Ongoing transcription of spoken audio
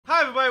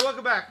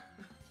welcome back.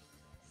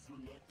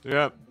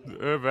 Yep,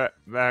 we're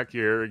back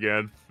here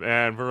again,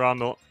 and we're on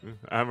the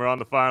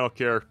final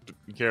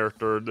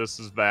character. This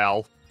is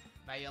Val.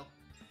 Val.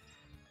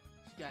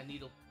 She got a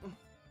needle.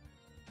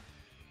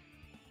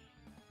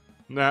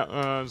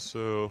 Now,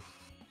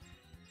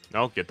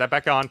 no, get that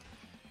back on.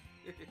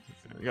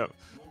 Yep.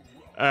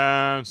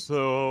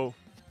 So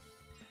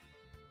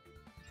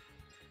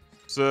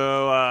this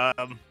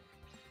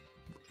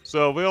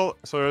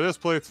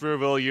playthrough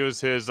we'll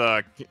use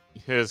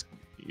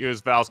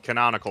use Val's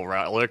canonical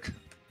relic,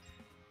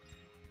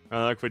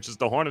 which is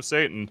the Horn of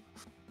Satan.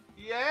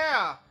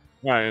 Yeah.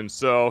 Right, and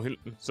so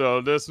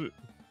basically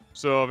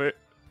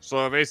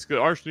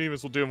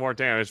archdemons will do more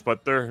damage,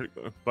 but their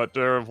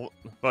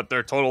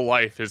total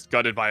life is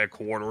gutted by a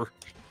quarter.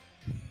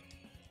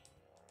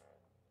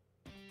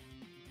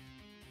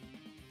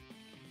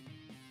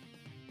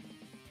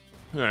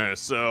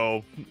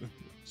 So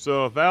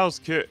Val's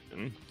kit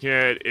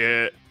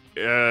is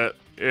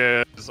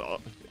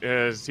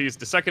he's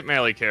the second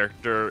melee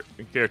character,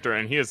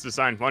 and he is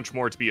designed much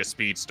more to be a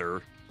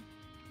speedster.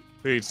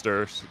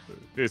 So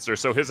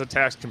his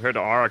attacks compared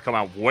to Aura come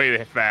out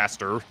way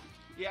faster.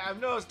 Yeah, I've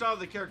noticed none of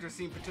the characters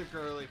seem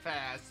particularly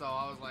fast, so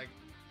I was like,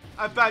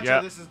 I bet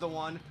you this is the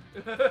one.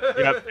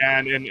 Yep,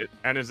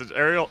 and his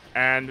aerial,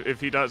 and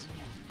if he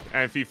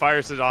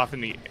fires it off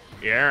in the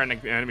air and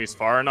the enemy's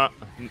far enough,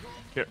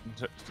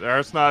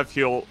 there's not if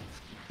he'll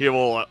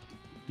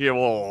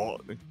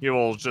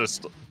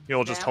just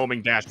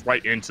homing dash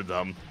right into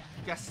them.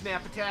 Got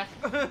snap attack.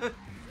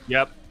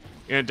 Yep.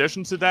 In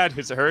addition to that,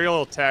 his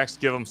aerial attacks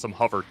give him some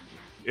hover.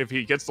 If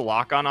he gets the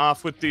lock on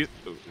off with that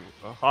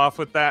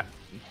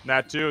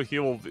too, he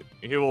will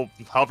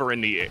hover in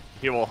the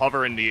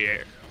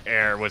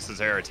air with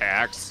his air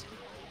attacks.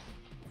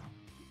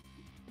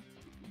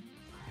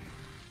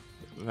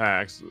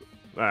 Nice.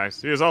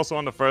 He is also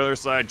on the further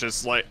side,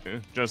 just like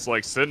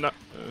Sidna,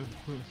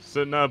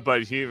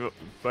 but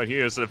he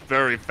is a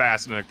very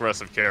fast and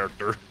aggressive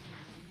character.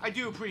 I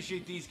do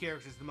appreciate these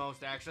characters the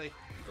most, actually.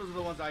 Those are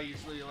the ones I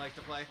usually like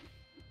to play.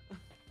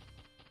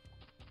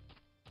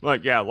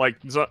 And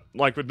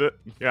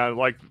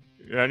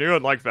you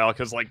would like Val,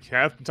 because like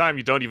half the time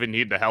you don't even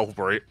need the health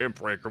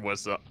breaker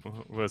with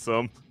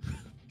them.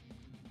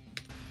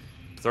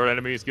 Third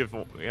enemies have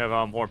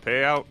more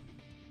payout.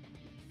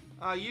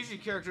 Usually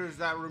characters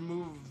that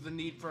remove the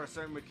need for a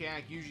certain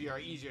mechanic usually are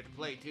easier to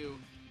play too.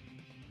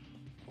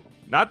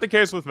 Not the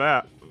case with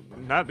Val.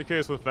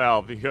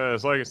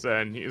 Because, like I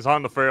said, he's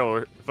on the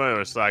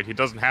further side. He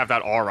doesn't have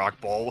that Auroch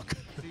bulk.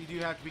 So you do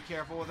have to be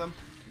careful with him.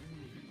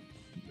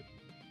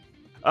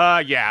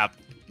 Yeah.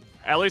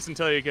 At least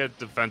until you get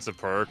defensive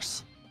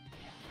perks.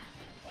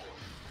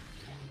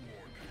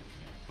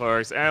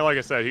 And like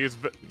I said, he is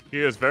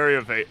very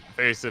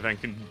evasive and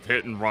can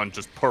hit and run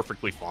just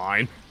perfectly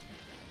fine.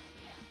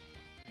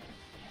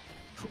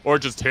 Or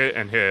just hit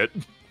and hit,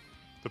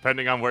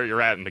 depending on where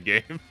you're at in the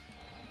game.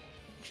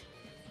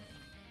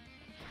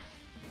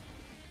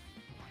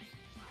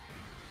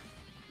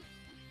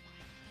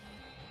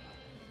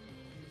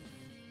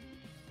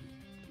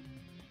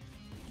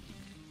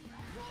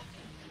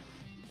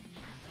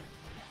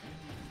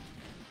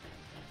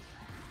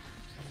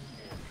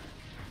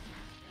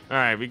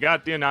 Alright, we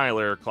got the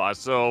Annihilator class.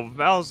 So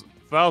Val's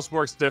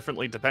works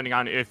differently depending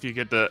on if you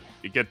get the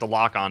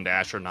lock-on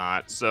dash or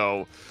not.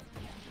 So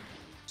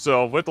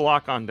with the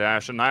lock-on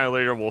dash,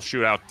 Annihilator will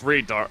shoot out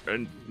three darts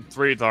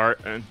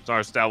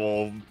that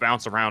will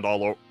bounce around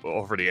all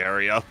over the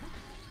area.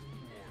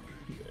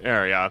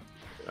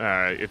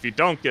 If you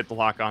don't get the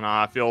lock-on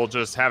off, you'll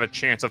just have a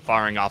chance of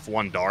firing off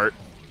one dart.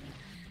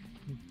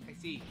 I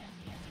see.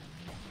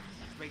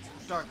 Makes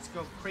the darts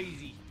go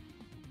crazy.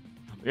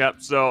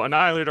 Yep. So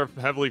Annihilator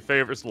heavily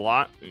favors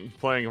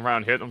playing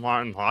around hit and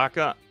lock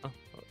on,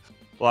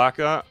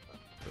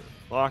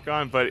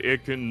 but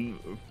it can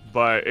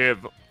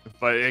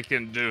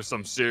do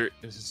some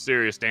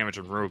serious damage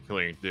and room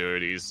cleaning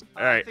duties.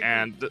 Alright,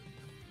 and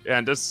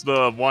this is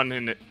the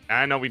one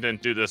I know we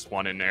didn't do this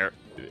one in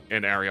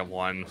Area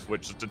 1,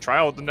 which is the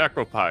Trial of the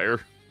Necropyre.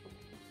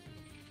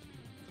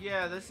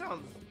 Yeah, this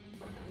sounds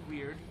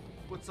weird.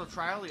 What's so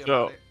trial-y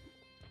about it?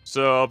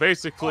 So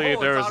basically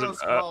there's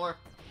auto-scroller.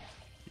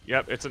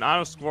 Yep, it's an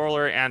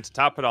auto-scroller, and to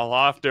top it all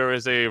off, there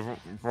is a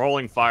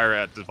rolling fire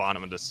at the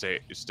bottom of the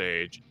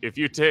stage. If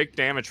you take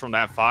damage from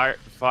that fire,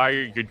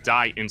 you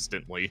die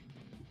instantly.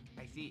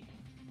 I see.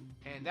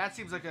 And that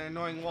seems like an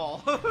annoying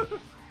wall.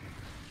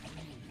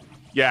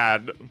 Yeah,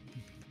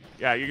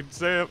 you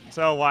can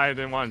tell why I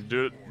didn't want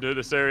to do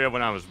this area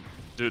when I was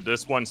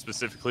this one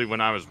specifically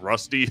when I was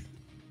rusty.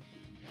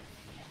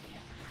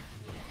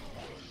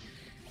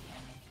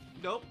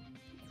 Nope.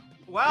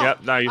 Well, yep,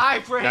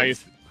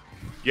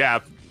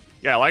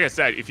 yeah, like I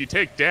said, if you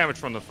take damage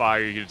from the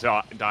fire, you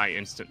die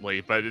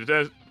instantly. But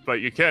you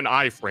can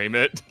iframe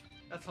it.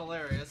 That's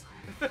hilarious.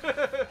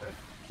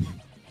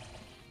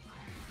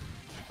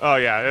 Oh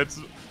yeah,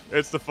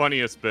 it's the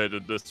funniest bit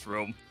of this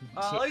room.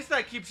 At least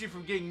that keeps you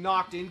from getting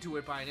knocked into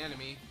it by an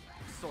enemy,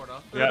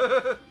 sorta.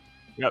 Yep.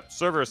 Yep.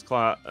 Cerberus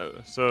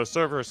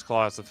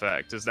class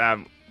effect is that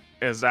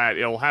is that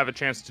it'll have a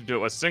chance to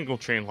do a single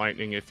chain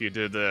lightning if you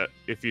do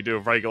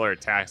regular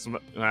attacks, and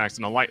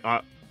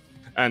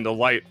the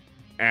light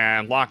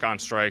and lock on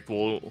strike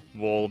will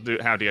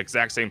have the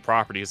exact same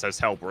properties as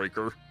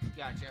Hellbreaker.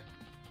 Gotcha.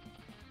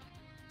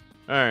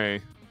 All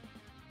right.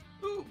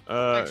 Ooh,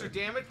 extra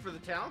damage for the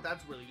talent.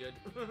 That's really good.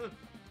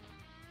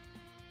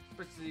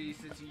 Especially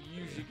since you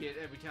usually get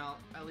every talent,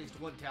 at least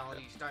one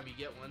talent each time you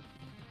get one.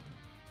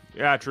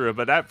 Yeah, true,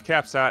 but that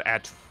caps out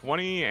at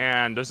 20,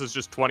 and this is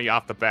just 20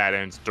 off the bat,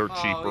 and it's dirt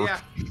cheaper. Yeah.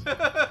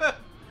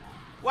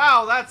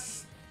 Wow,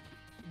 that's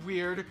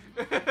weird.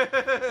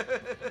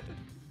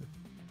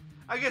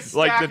 I guess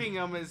stacking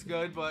them is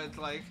good, but it's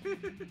like...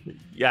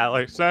 Yeah,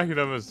 like, stacking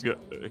them is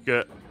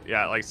good.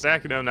 Yeah, like,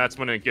 stacking them, that's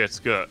when it gets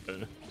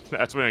good.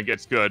 That's when it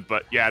gets good,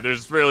 but yeah,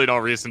 there's really no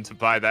reason to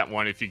buy that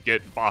one if you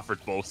get offered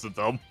both of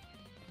them.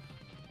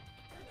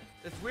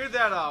 It's weird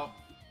that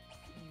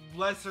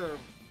lesser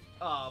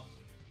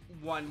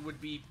one would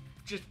be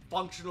just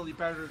functionally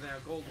better than a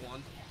gold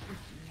one.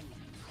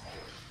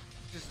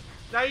 Just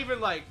not even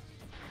like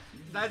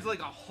that's like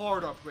a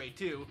hard upgrade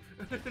too.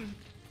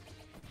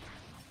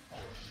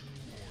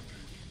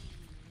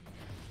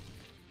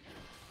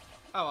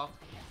 Oh well.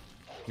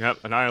 Yep,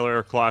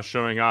 Annihilator Claw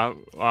showing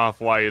off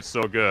why it's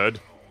so good.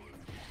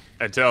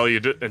 Until you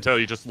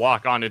just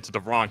lock on into the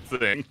wrong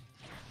thing.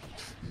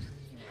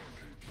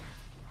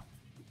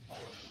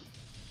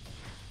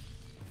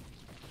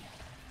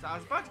 So I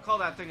was about to call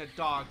that thing a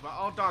dog, but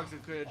all dogs are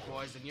good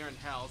boys, and you're in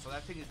hell, so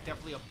that thing is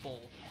definitely a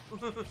bull.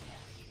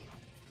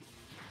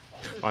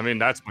 I mean,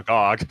 that's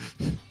Magog.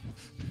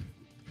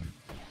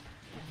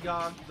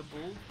 Magog the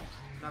bull,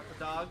 not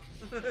the dog.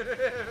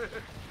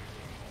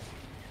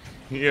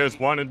 He is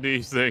one of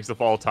these things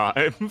of all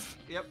time.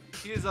 Yep,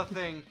 he is a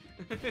thing.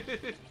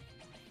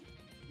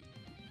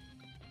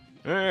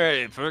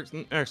 Alright, first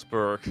next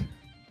perk.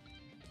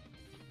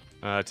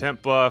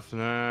 Temp buff,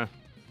 nah.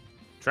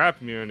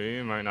 Trap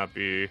immunity might not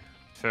be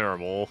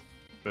terrible,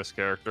 this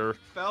character.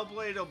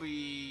 Bellblade will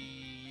be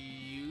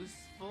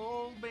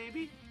useful,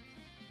 maybe?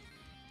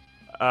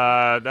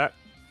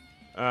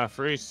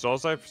 Free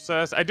souls I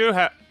possess. I do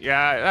have,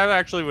 yeah, that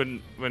actually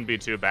wouldn't be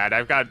too bad.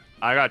 I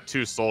got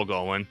 2 soul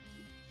going.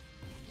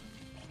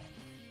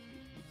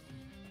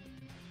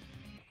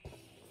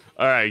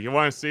 Alright, you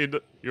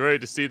ready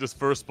to see this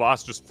first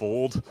boss just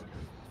fold?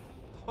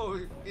 Oh,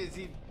 is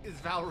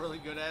Val really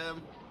good at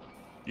him?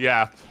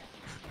 Yeah.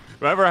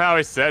 Remember how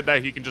I said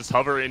that he can just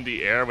hover in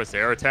the air with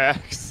air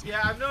attacks?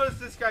 Yeah, I've noticed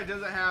this guy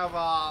doesn't have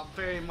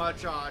very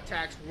much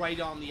attacks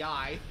right on the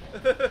eye.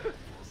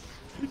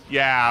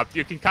 Yeah,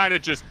 you can kind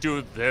of just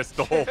do this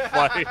the whole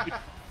fight,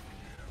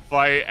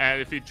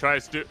 and if he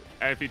tries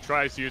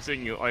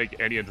using like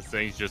any of the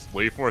things, just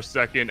leave for a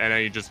second, and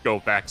then you just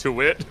go back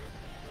to it.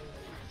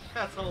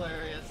 That's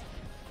hilarious.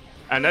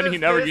 And then he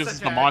never uses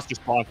the monster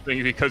spawn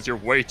thing because you're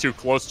way too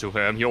close to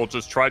him. He'll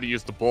just try to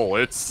use the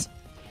bullets.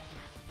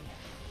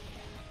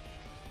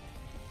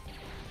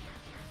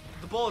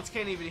 The bullets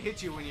can't even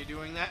hit you when you're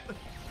doing that.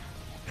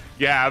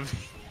 Yeah,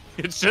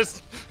 it's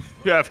just...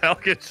 Yeah, Val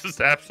gets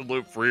just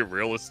absolute free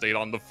real estate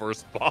on the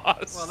first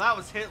boss. Well, that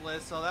was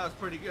hitless, so that was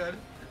pretty good.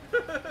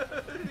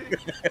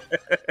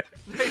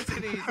 Nice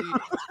and easy.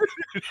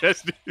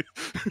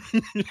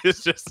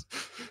 It's just...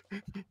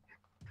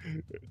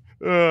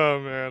 Oh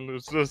man,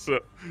 it's just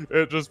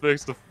it just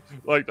makes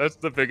that's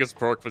the biggest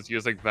perk with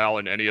using Val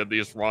in any of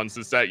these runs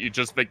is that you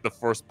just make the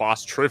first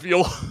boss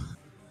trivial.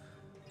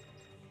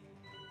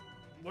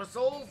 More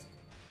souls?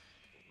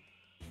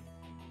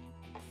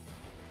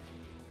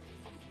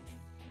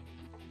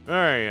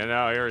 Alright, and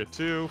now area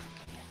 2.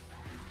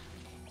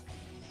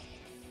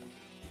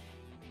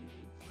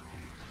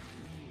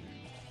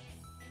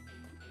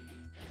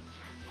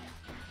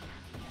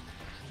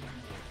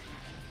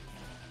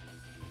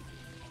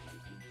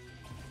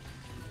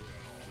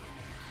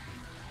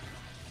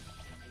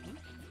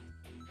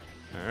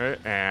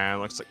 Alright,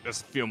 and looks like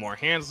there's a few more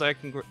hands I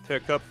can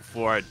pick up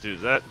before I do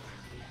that.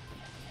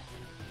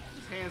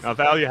 Now,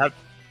 Val, you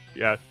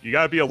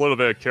gotta be a little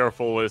bit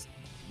careful with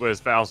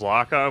Val's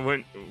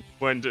lock-on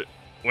when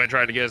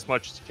trying to get as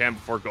much as you can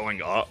before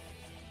going up,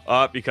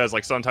 because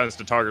like sometimes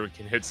the target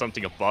can hit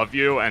something above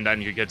you, and then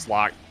you get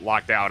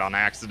locked out on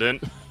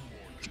accident. I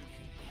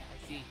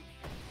see.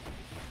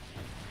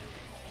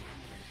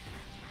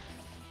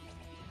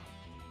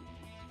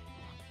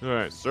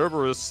 Alright,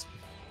 Cerberus.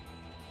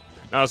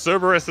 Now,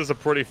 Cerberus is a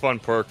pretty fun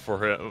perk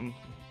for him.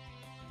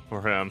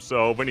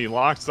 So when he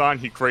locks on,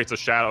 he creates a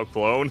shadow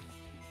clone.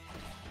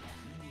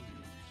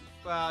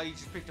 Well, you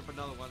just picked up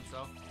another one,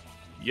 so.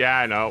 Yeah,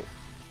 I know.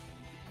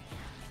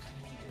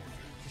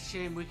 It's a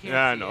shame we can't.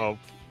 Yeah, I know.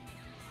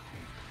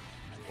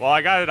 Well,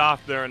 I got it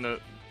off there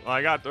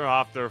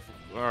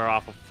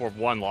for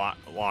one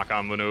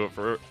lock-on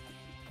maneuver.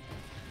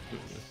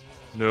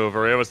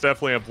 It was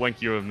definitely a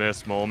blink you and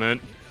miss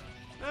moment.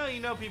 Well, you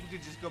know, people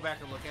could just go back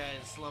and look at it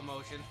in slow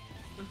motion,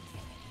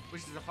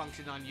 which is a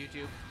function on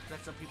YouTube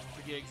that some people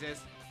forget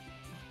exists.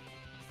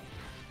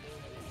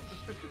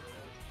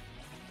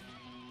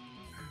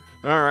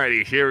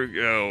 Alrighty, here we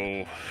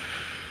go.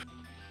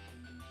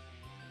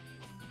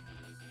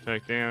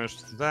 Take damage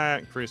to that,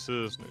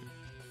 increases.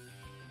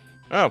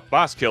 Oh,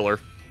 boss killer.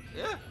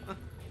 Yeah.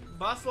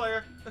 Boss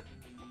Slayer.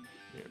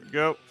 Here we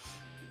go.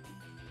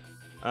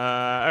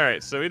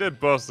 Alright, so we did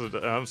both of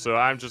them, so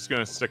I'm just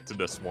gonna stick to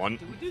this one.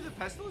 Did we do the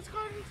Pestilence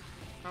Gardens?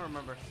 I don't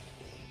remember.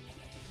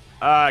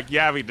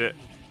 Yeah, we did.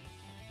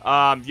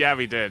 Yeah,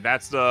 we did.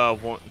 That's the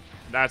one.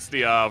 That's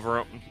the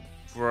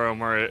room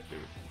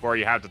where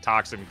you have the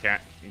toxic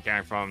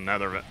mechanic from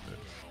Nether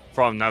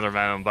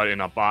Venom, but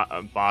in a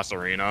boss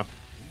arena.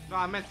 No,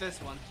 I meant this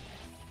one.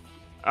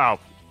 Oh.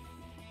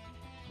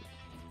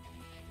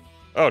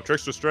 Oh,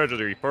 Trickster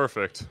Strategy,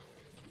 perfect.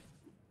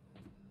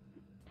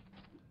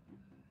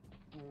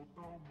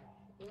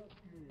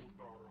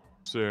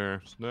 So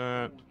there's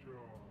that.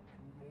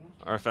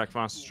 Artifact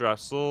monster drop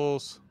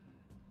souls.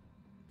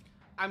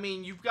 I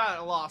mean, you've got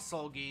a lot of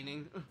soul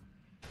gaining.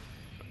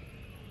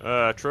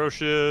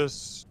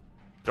 Atrocious.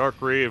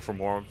 Dark Reed for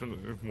more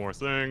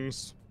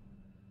things.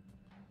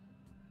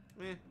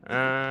 Eh.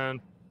 And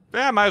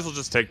yeah, might as well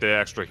just take the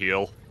extra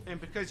heal. And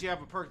because you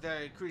have a perk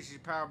that increases your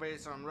power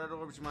base on red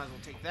orbs, you might as well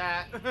take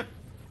that.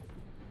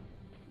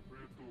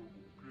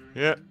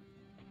 Yep.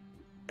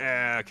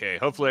 Okay,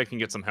 hopefully I can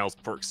get some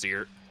health perks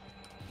here.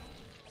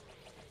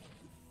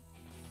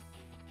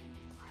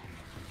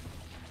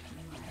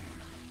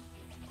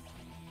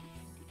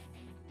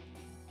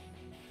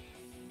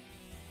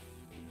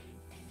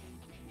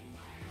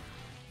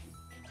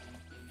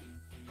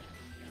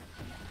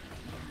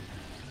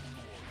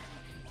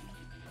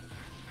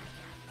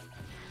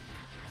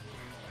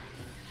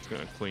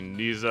 Gonna clean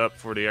these up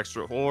for the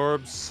extra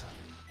orbs.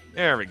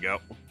 There we go.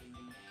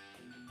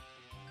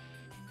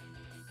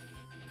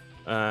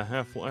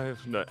 Half-life,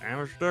 the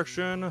damage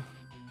reduction.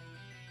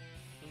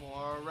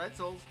 More red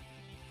souls.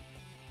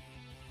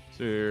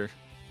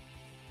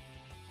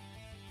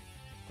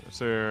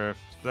 So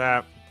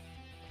that.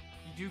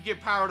 You do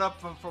get powered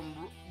up from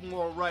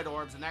more red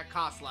orbs, and that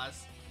costs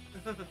less.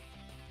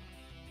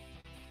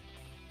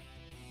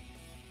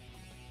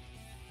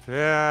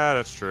 Yeah,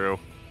 that's true.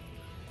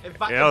 It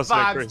It also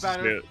vibes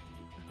better.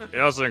 it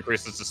also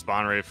increases the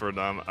spawn rate for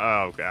them.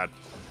 Oh god.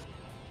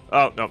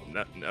 Oh no,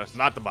 it's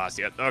not the boss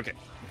yet. Okay.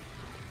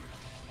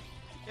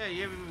 Yeah,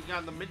 you haven't even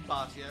gotten the mid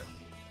boss yet.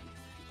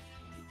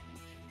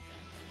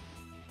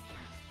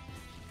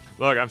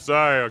 Look, I'm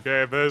sorry.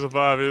 Okay, if there's a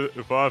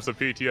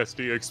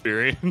PTSD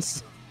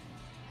experience.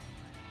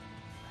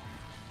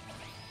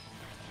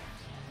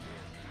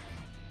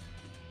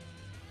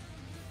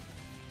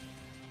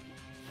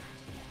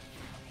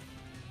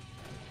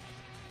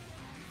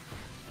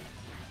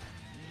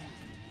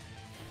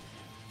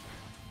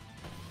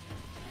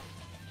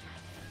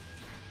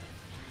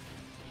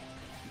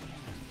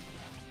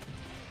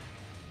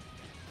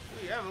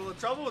 You have a little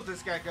trouble with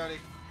this guy, Cody.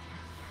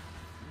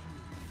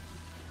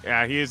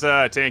 Yeah, he's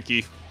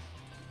tanky.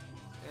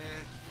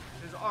 And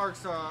his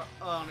arcs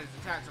on his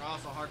attacks are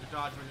also hard to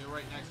dodge when you're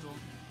right next to him.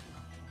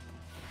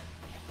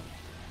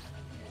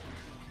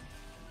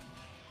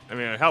 I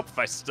mean, it'd help if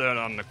I stood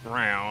on the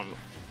ground.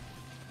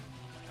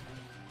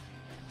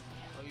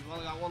 Oh, you've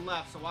only got one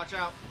left, so watch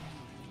out.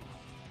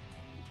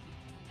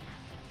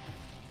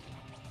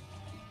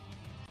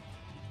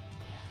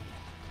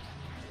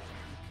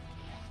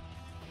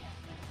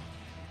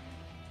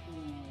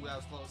 Ooh, that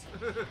was close.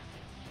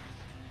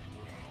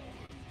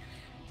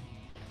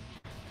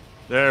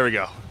 There we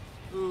go.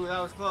 Ooh, that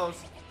was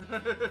close.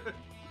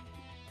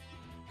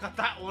 Got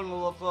that one a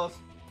little close.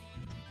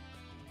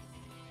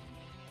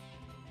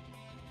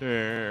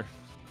 There.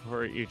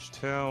 For each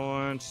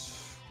talent.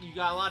 You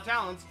got a lot of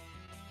talents.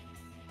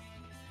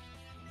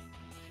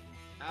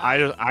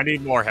 I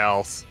need more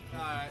health.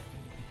 Alright.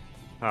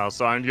 Oh,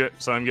 so I'm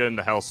getting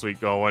the health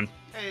suite going.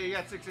 Hey, you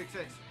got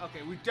 666.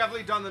 Okay, we've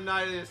definitely done the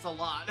night of this a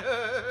lot.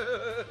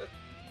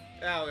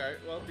 Alright,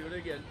 well, do it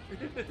again.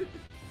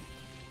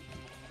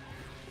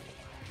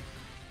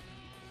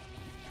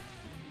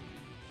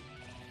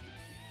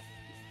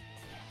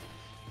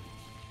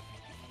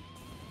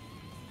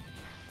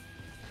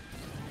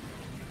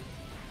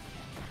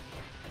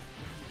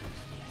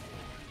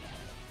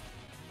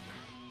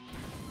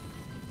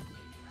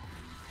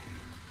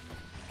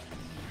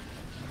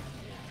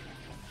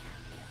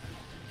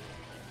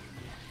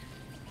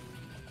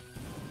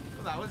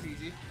 Well, that was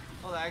easy.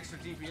 All that extra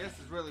DPS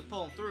is really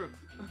pulling through.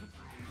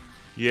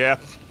 Yeah.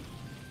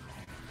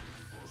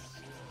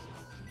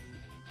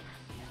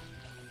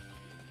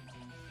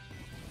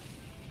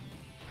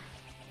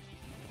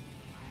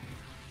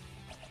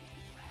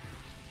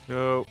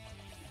 Go.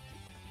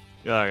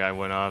 Yeah, that guy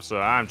went off, so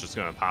I'm just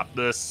gonna pop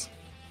this.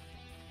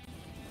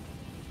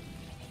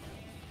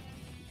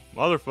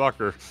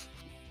 Motherfucker.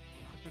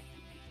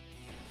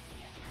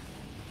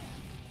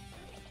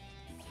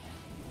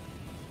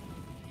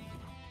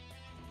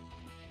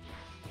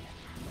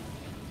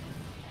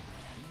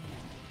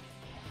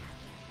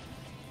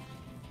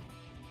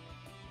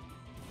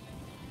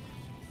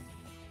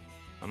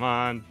 Come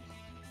on.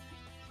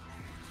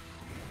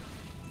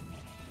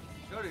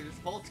 Cody, this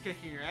bolt's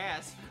kicking your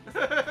ass.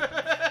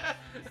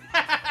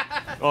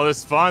 Oh,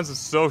 this Fonz is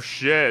so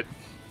shit.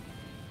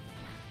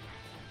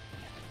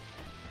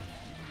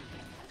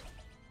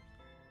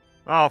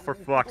 Oh, for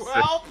fuck's sake.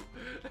 Help!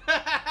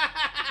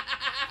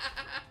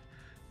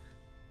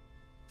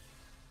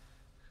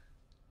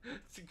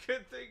 It's a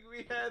good thing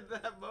we had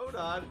that mode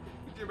on.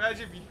 Could you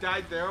imagine if you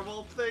died there of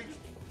all things?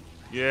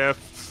 Yeah.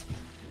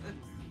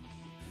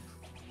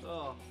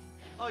 Oh.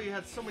 Oh, you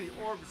had so many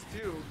orbs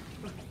too.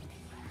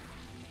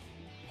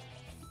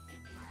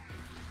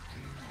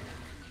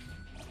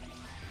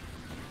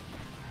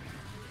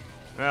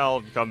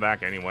 Well, come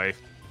back anyway.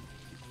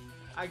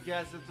 I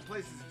guess if the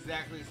place is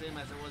exactly the same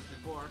as it was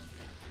before.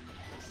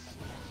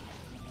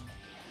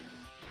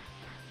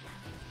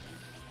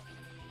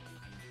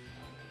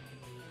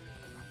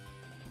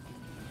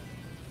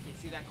 You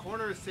see, that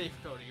corner is safe,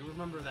 Cody. You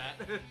remember that.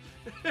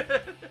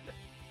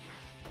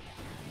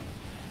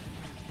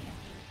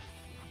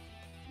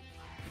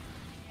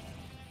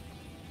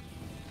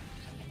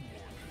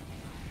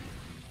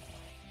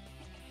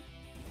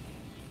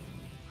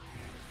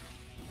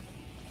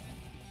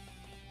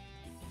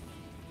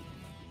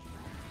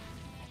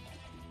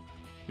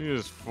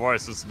 Jesus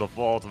Christ, this is the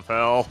vault of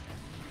hell.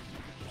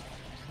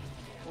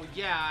 Well,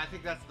 yeah, I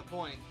think that's the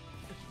point.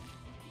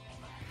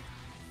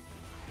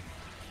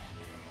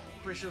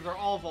 Pretty sure they're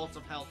all vaults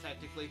of hell,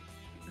 technically.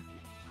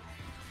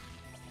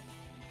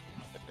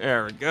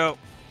 There we go.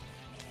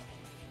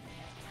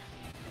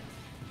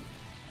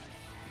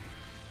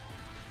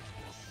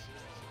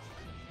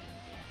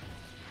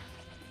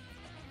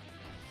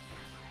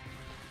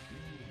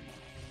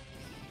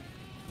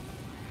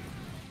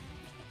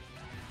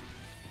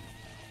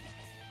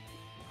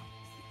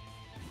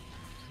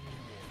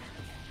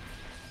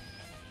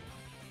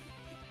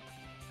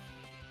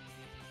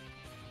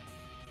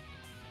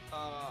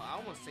 I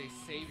almost say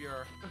save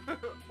your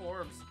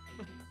orbs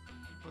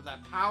for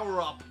that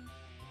power up.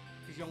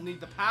 Because you'll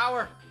need the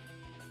power.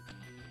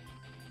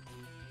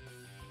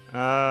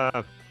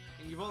 And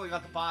you've only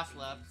got the boss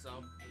left,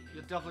 so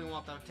you'll definitely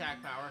want the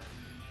attack power.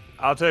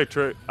 I'll take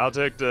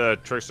the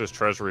Trickster's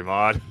Treasury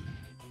mod.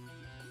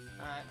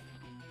 Alright.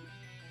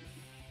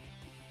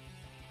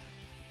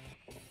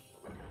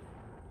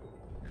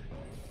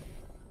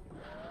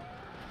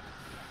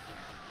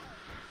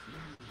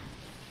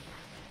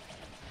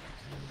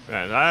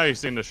 And now you've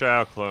seen the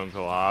Shadow Clone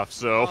go off,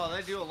 so Oh,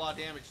 they do a lot of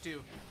damage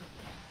too.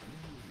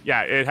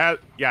 yeah,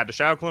 the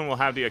Shadow Clone will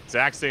have the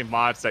exact same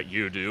mods that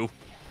you do.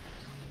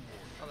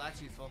 Oh,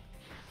 that's useful.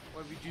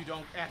 What if you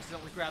don't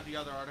accidentally grab the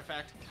other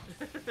artifact?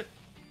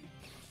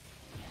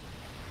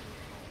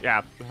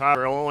 Yeah,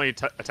 however, it'll only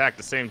attack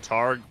the same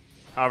target.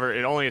 However,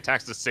 it only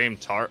attacks the same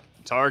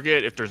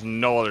target if there's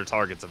no other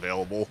targets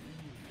available.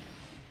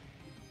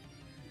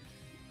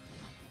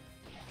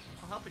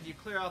 Helping you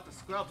clear out the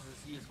scrubs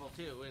is useful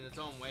too, in its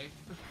own way.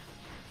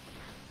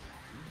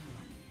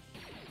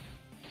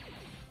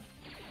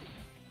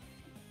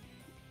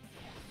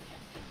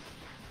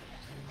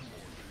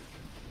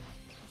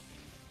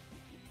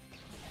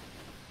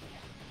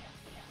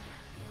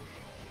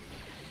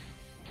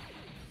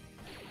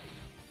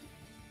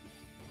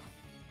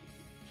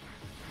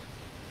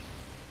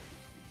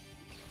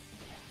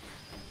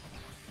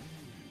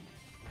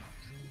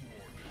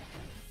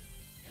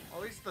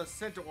 At least the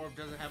center orb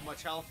doesn't have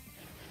much health.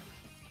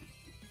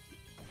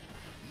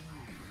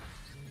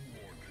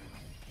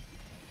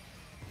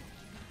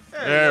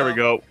 There we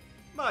go.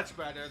 Much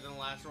better than the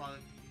last run.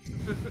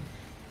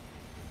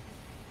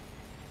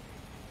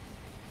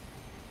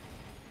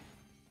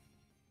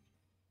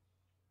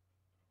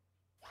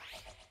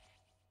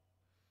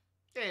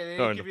 Hey, they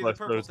didn't give you the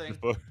purple thing.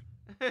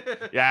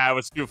 Yeah, it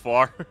was too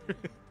far.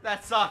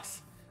 That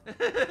sucks.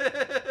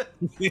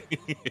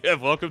 Yeah,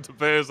 welcome to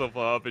Basil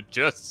Pub. It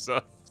just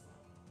sucks.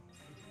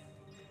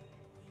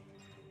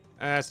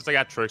 Since I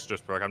got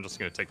Trickster's perk, I'm just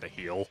gonna take the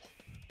heal.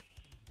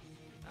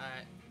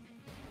 Alright.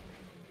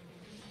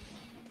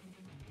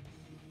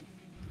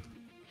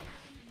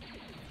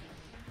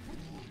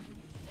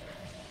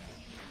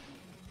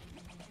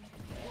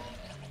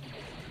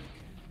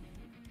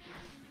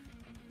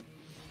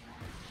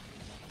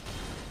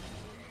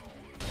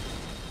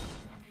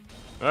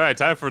 Alright,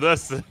 time for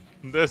this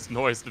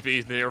noise to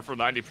be there for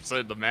 90%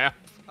 of the map.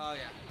 Oh,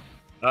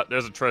 yeah.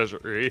 There's a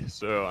treasury,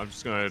 so I'm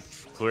just gonna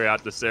clear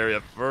out this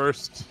area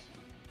first.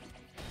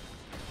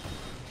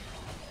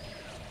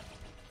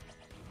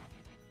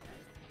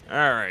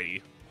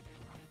 Alrighty.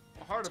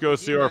 Let's go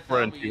see our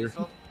friend here.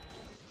 Useful.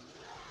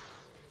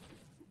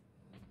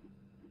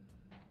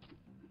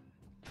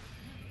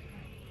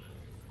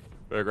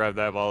 Better grab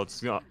that while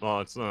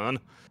it's on.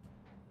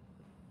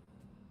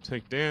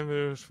 Take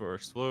damage for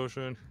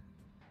explosion.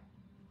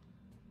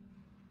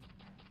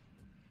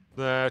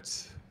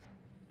 That.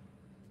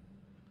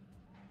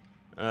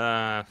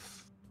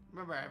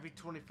 Remember, every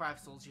 25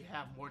 souls you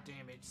have more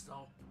damage,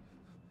 so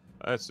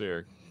That's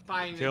there.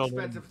 buying an Kill them.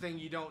 expensive thing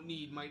you don't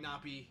need might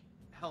not be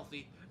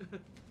healthy.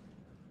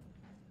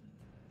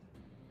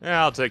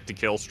 Yeah, I'll take the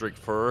kill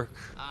streak perk.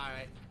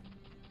 Alright.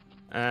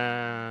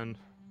 And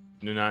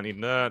do not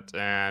need that.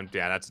 And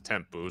yeah, that's a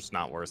temp boost,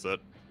 not worth it.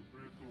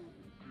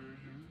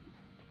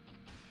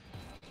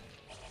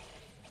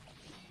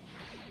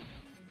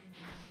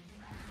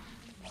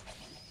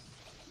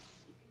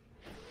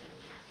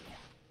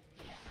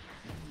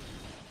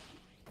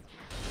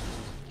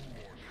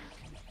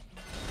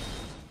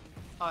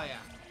 Oh yeah.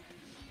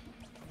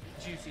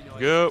 Juicy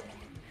noise. Go.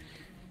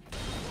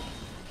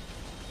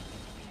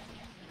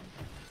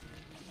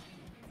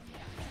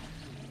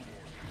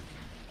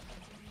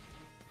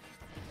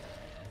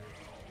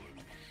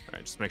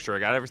 Alright, just make sure I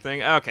got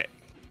everything. Okay.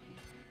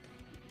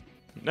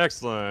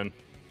 Next one.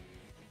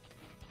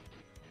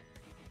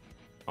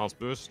 Pulse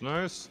boost,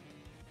 nice.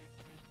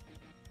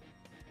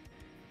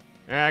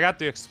 Yeah, I got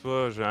the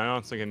explosion. I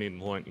don't think I need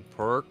lightning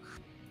perk.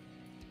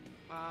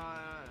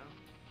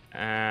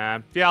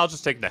 And yeah, I'll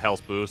just take the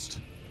health boost.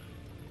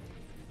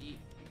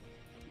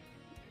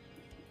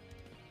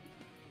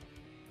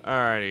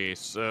 Alrighty,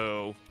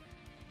 so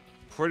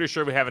pretty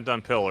sure we haven't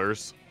done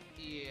pillars.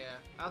 Yeah,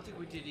 I don't think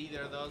we did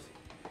either of those.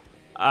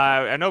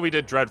 I know we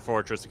did Dread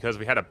Fortress because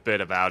we had a bit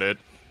about it.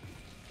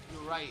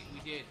 You're right, we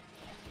did.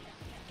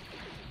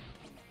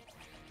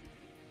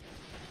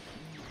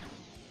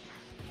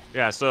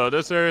 Yeah, so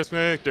this area,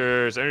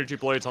 there's energy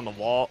blades on the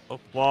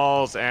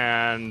walls,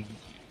 and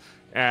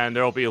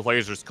there'll be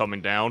lasers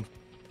coming down.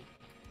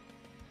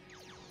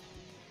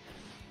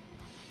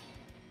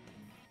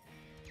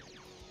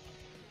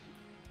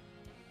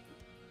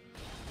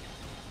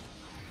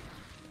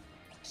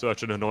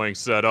 Such an annoying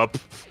setup.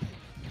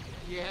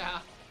 Yeah.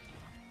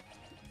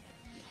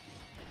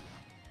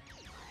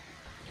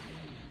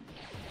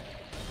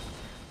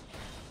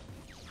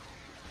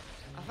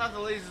 I thought the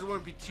lasers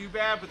wouldn't be too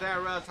bad, but then I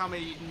realized how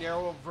many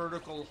narrow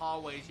vertical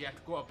hallways you have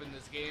to go up in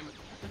this game.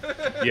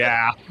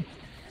 Yeah.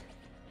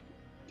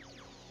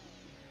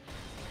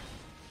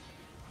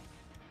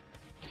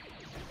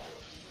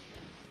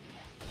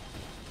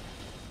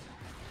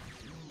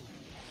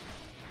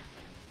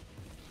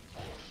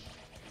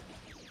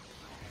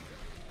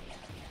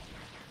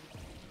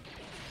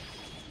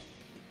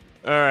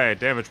 Alright,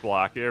 damage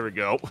block. Here we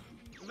go.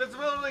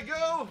 Invincibility,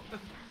 go!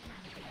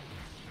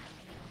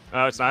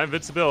 It's not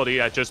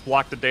invincibility. I just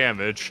blocked the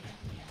damage.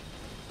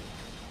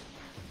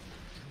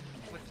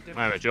 What's the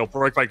Damage.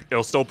 difference?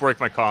 It'll still break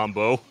my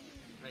combo.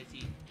 I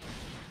see.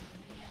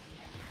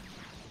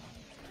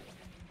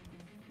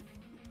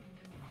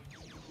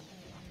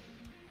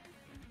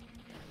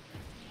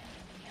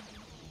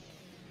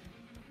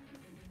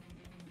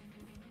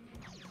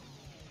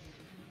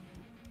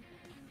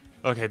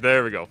 Okay,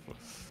 there we go.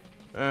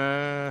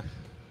 And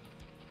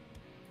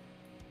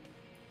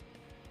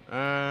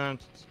I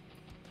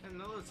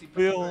know it's Feel-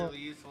 particularly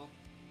useful.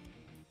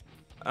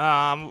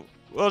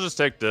 we'll just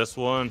take this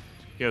one.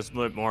 Gives a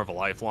bit more of a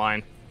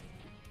lifeline.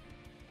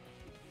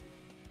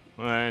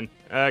 And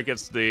that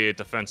gets the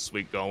defense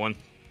suite going.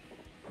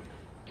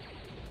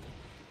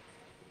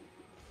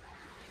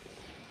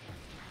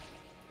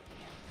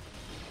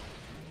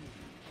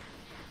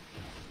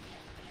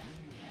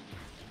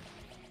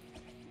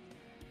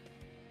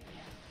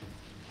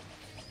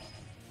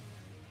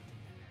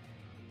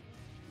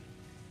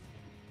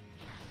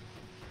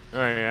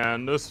 Alright,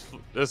 and this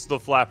is the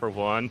flapper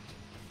one.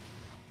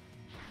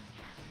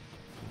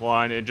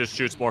 It just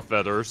shoots more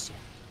feathers.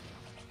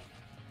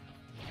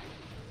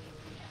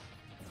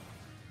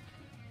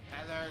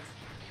 Feathers.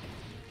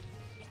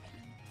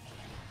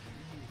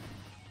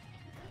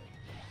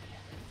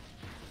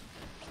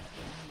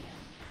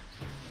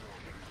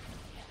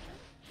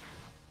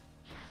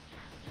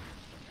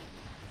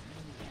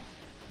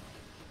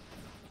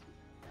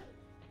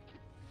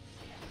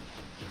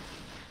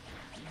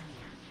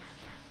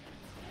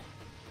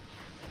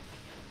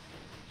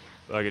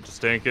 I get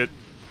to tank it.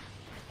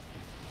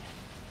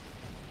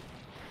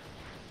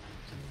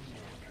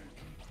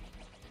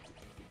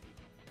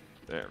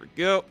 There we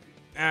go.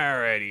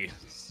 Alrighty.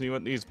 See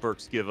what these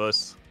perks give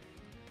us.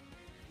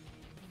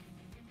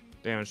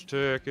 Damage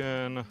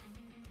taken.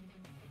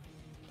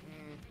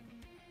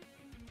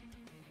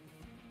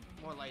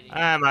 More lighting.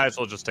 I might as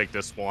well just take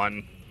this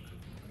one.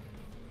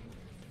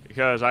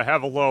 Because I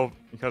have a low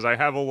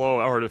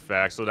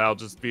artifact, so that'll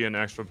just be an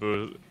extra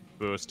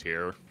boost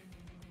here.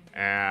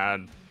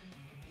 And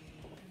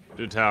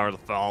do Tower of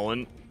the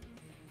Fallen.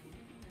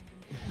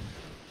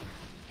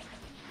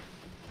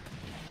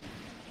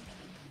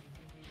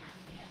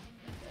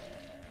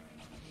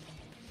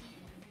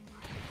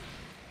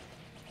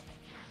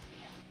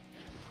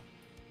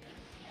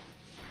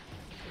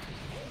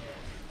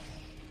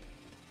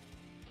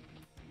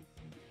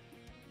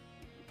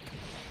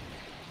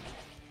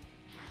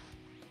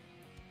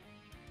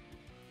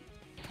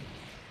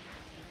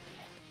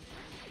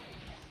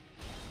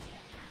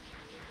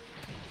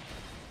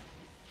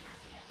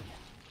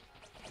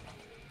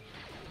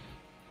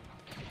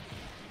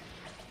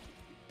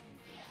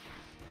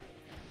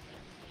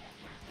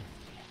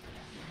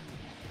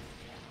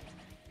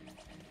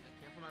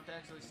 Careful not to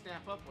actually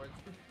snap upwards.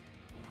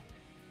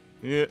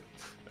 Yeah.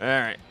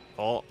 Alright.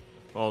 Vault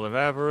of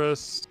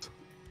Avarice.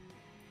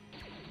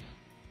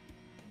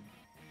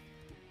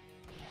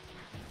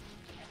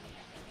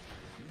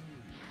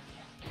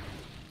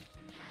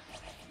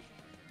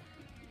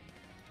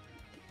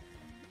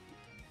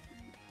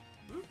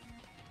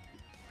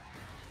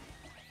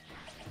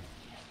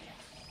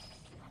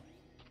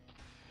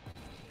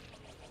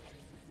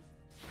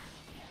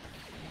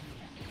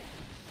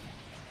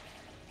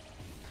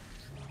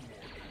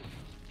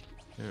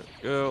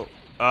 Go.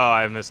 Oh,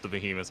 I missed the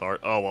behemoth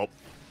heart. Oh well.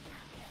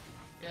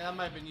 Yeah, that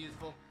might have been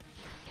useful.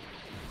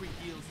 Quick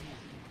heals.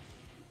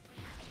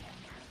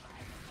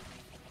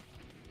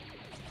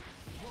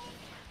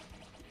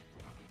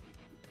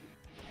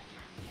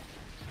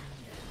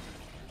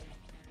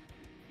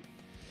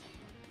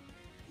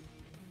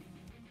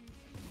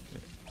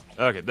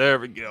 Okay, there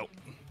we go.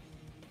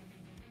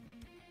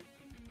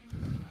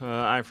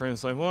 Iframe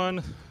Slave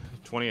 1,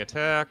 20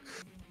 attack,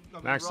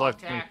 Okay, max raw life.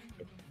 attack.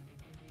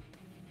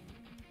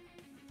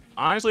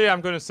 Honestly,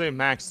 I'm going to say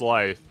max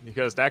life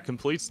because that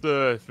completes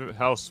the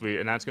health suite,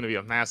 and that's going to be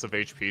a massive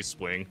HP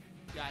swing.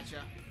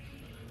 Gotcha.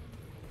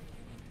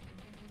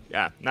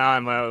 Yeah, now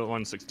I'm at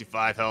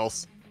 165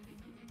 health.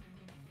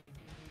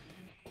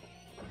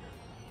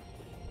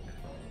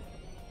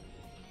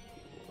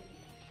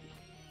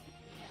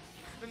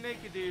 The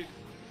naked dude.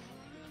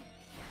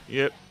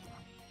 Yep.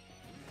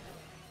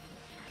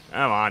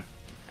 Come on.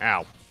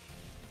 Ow.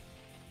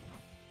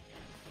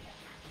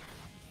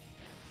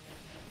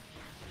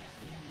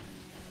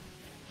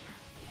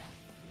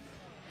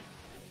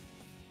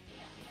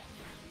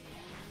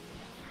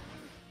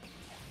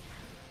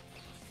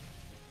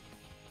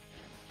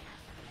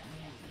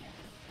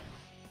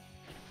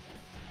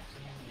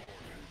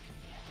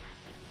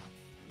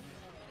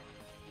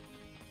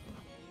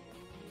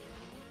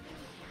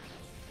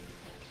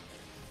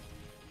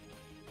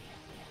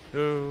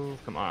 Oh,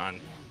 come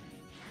on.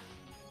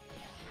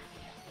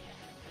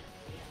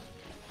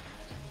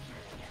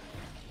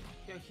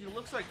 Yeah, he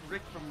looks like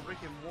Rick from Rick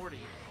and Morty.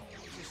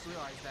 Just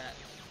realized that.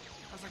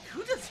 I was like,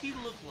 who does he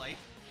look like?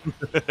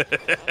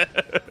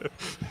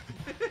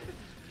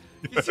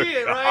 You see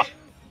it, right?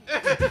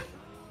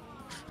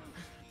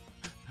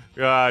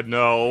 God,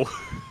 no.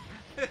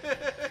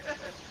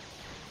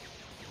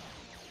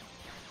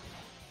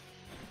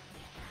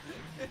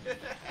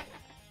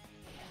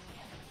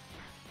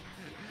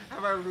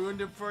 Have I ruined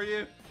it for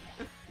you?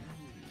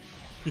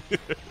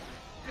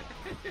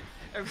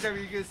 Every time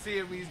you're gonna see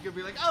him, he's gonna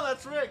be like, "Oh,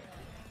 that's Rick."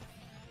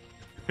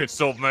 It's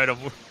so meta.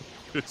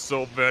 It's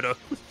so meta.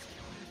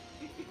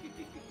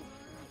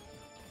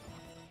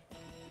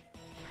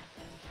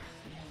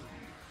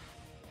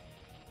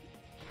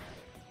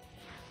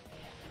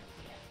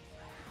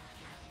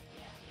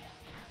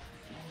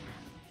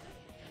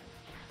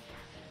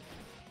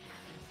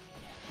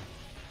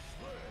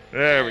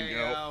 There we you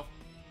go.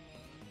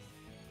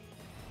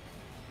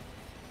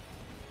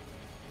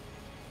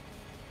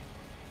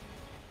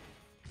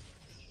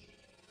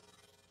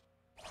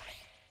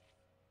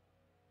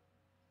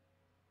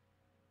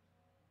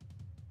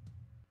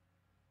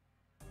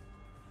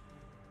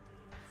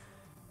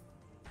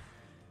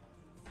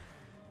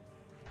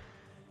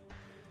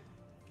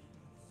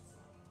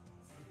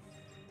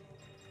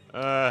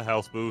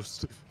 Health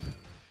boost.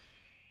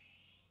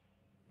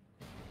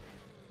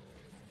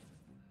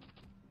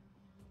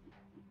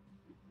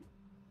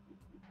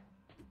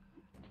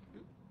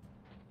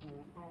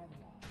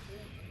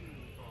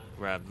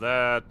 Grab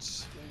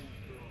that.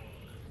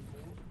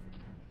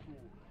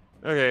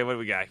 Okay, what do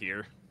we got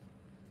here?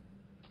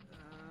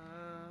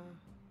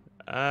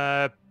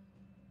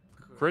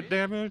 Crit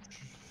damage?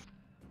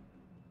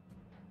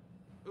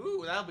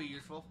 Ooh, that'll be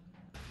useful.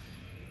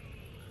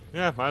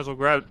 Yeah, might as well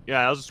grab.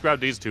 Yeah, I'll just grab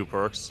these two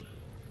perks.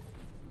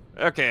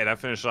 Okay, that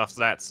finished off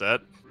that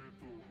set.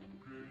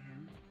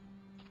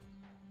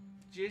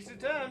 Jason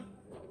time.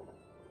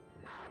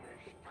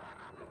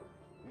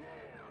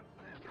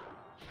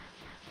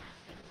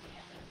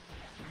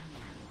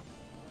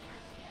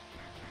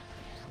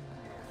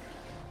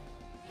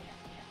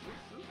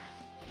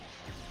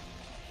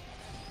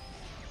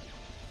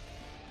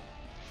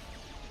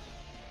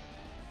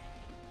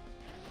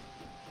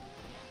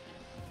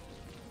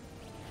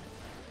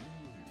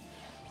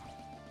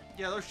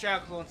 Yeah, those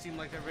shadow clones seem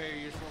like they're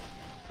very useful.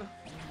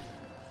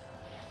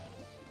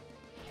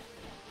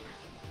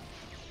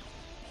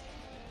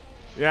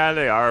 Yeah,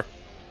 they are.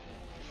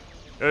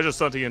 It's just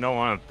something you don't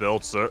want to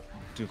build to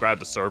grab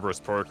the Cerberus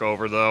perk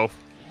over, though.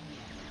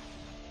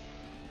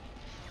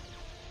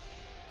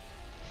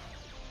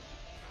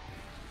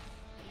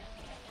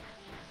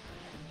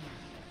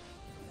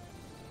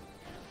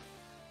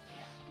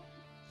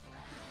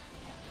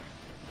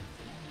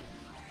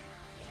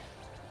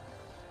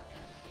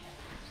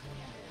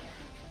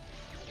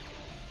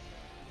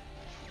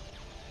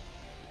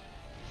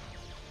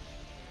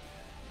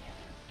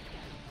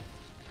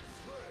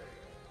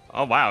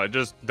 Oh wow, it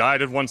just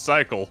died in one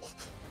cycle.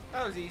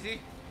 That was easy.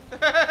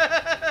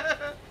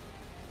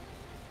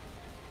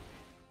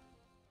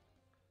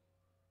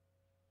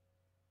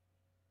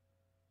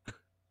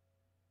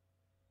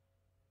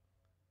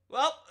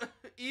 Well,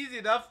 easy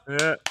enough.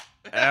 Yeah.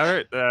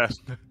 Alright, Alright.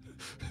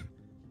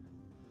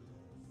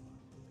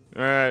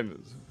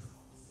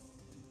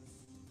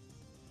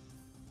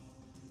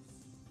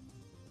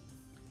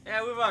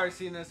 Yeah, we've already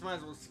seen this. Might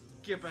as well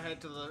skip ahead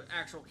to the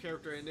actual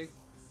character ending.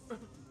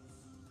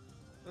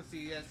 Let's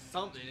see, he has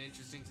something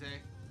interesting to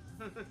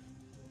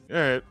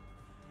say.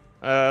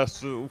 Alright.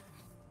 So...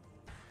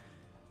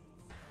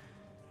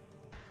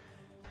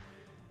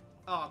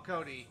 Oh,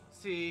 Cody.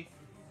 See,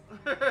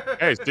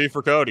 Hey, C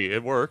for Cody.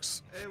 It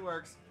works. It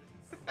works.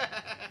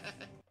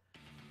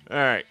 All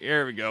right,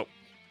 here we go.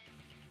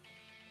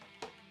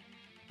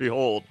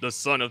 Behold, the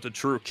son of the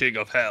true king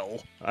of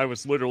hell. I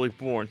was literally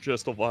born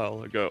just a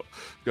while ago.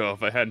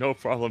 If I had no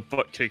problem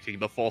butt kicking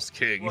the false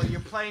king. Well, you're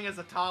playing as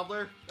a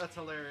toddler? That's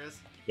hilarious.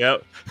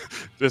 Yep.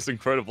 This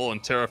incredible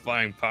and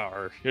terrifying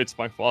power. It's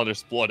my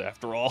father's blood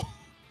after all.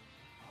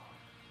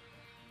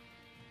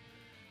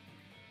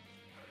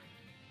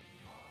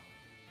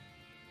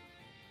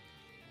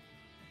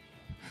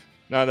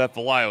 Now that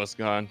Belial is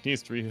gone,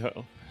 these three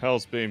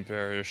Hell's Bane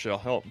barriers shall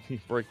help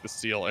me break the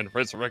seal and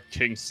resurrect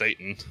King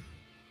Satan.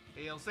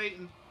 Hail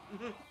Satan.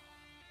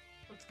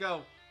 Let's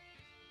go.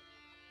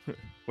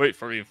 Wait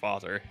for me,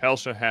 Father. Hell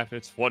shall have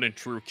its one and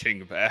true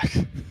king back.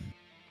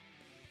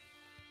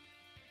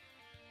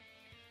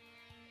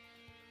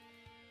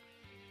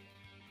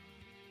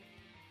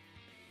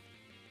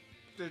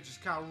 They're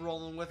just kind of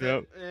rolling with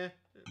Yep. it.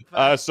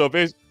 Eh. So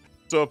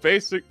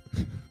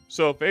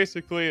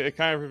basically, it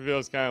kind of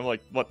reveals kind of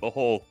like what the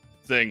whole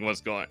thing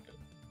was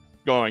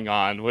going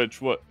on,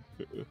 which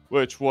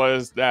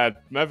was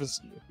that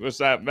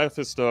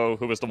Mephisto,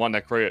 who was the one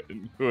that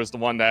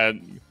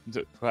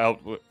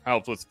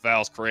helped with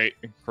Val's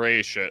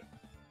creation,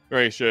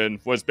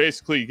 was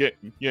basically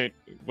getting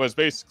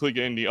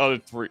the other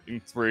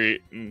three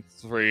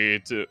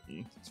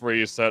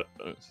set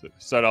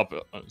up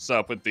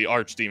with the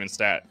Archdemon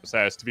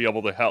status to be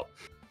able to help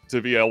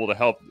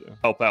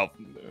out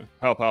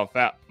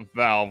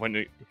Val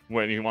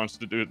when he wants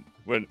to do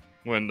when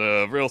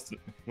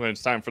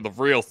it's time for the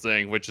real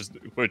thing, which is to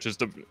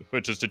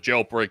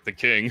jailbreak the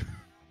king.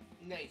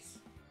 Nice.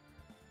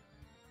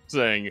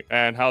 Thing,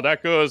 and how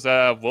that goes,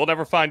 we'll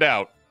never find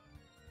out.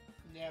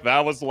 Never.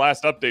 That was the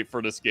last update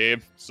for this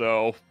game,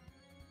 so.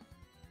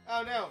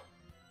 Oh no.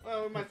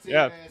 Well, we might see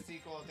Yeah. a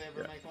sequel if they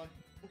ever make one.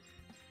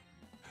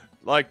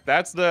 Like,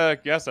 that's the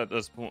guess at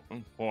this point.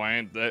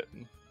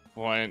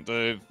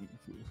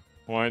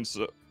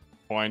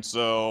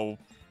 So.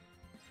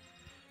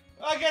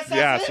 I guess that's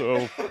Yeah, it.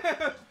 so.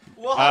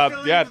 We'll have to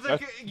leave yeah,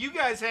 you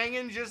guys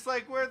hanging just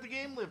like where the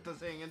game left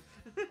us hanging.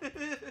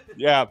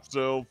 Yeah,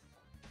 so.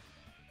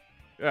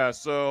 Yeah,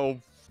 so.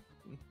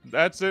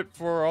 That's it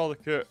for all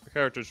the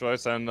character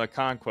choice and the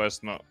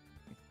conquest mode.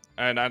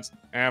 And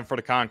for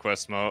the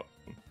conquest mode.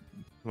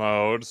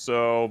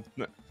 So.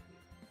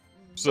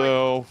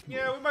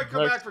 Yeah, we might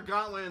come back for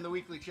Gauntlet and the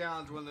weekly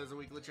challenge when there's a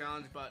weekly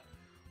challenge, but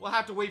we'll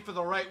have to wait for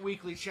the right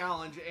weekly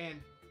challenge and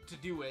to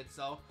do it,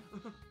 so.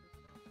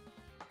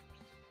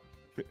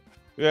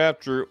 Yeah,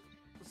 true.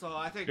 So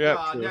I think True,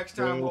 next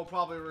time true. we'll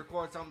probably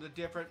record something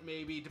different,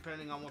 maybe,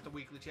 depending on what the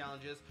weekly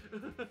challenge is.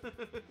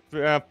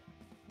 Yeah.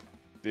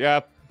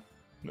 Yeah,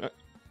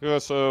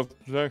 so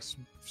yeah,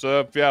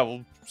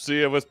 we'll see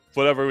you with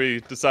whatever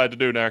we decide to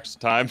do next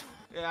time.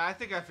 Yeah, I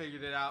think I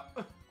figured it out.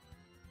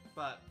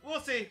 But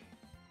we'll see.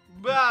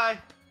 Bye.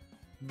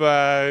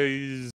 Bye.